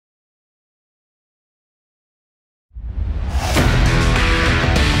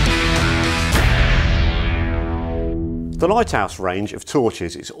The Lighthouse range of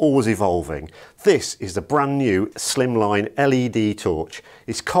torches is always evolving. This is the brand new Slimline LED torch.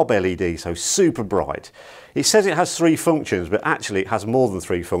 It's cob LED, so super bright. It says it has 3 functions, but actually it has more than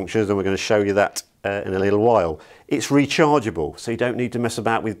 3 functions, and we're going to show you that in a little while. It's rechargeable, so you don't need to mess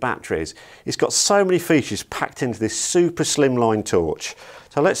about with batteries. It's got so many features packed into this super slimline torch.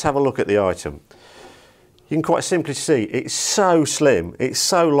 So let's have a look at the item. You can quite simply see it's so slim, it's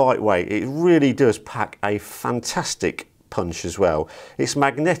so lightweight, it really does pack a fantastic punch as well. It's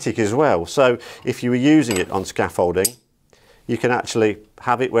magnetic as well, so if you were using it on scaffolding, you can actually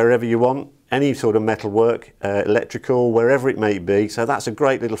have it wherever you want, any sort of metalwork, electrical, wherever it may be. So that's a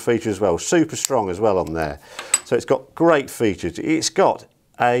great little feature as well, super strong as well on there. So it's got great features. It's got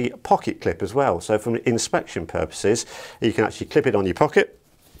a pocket clip as well, so from inspection purposes you can actually clip it on your pocket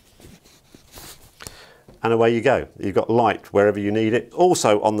and away you go. You've got light wherever you need it.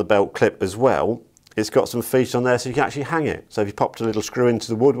 Also on the belt clip as well, it's got some features on there so you can actually hang it. So if you popped a little screw into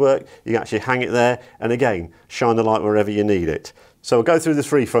the woodwork, you can actually hang it there and again, shine the light wherever you need it. So we'll go through the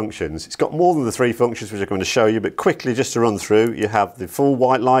 3 functions. It's got more than the 3 functions which I'm going to show you, but quickly just to run through, you have the full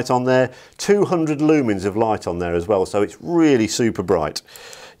white light on there, 200 lumens of light on there as well, so it's really super bright.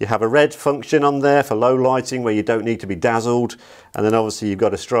 You have a red function on there for low lighting where you don't need to be dazzled, and then obviously you've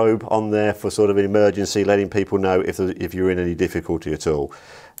got a strobe on there for sort of an emergency, letting people know if you're in any difficulty at all.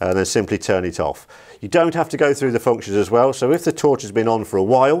 And then simply turn it off. You don't have to go through the functions as well, so if the torch has been on for a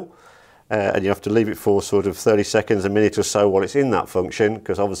while and you have to leave it for sort of 30 seconds, a minute or so while it's in that function,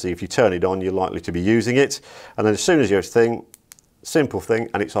 because obviously if you turn it on you're likely to be using it, and then as soon as you simple thing,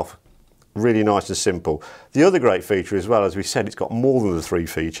 and it's off. Really nice and simple. The other great feature as well, as we said, it's got more than the 3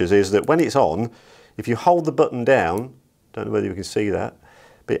 features, is that when it's on, if you hold the button down, don't know whether you can see that,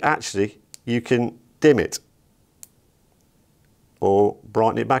 but actually you can dim it or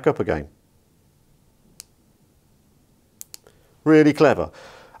brighten it back up again. Really clever.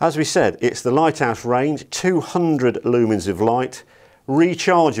 As we said, it's the Lighthouse range, 200 lumens of light,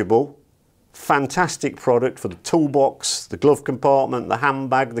 rechargeable, fantastic product for the toolbox, the glove compartment, the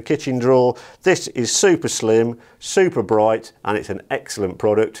handbag, the kitchen drawer. This is super slim, super bright, and it's an excellent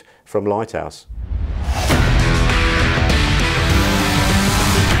product from Lighthouse.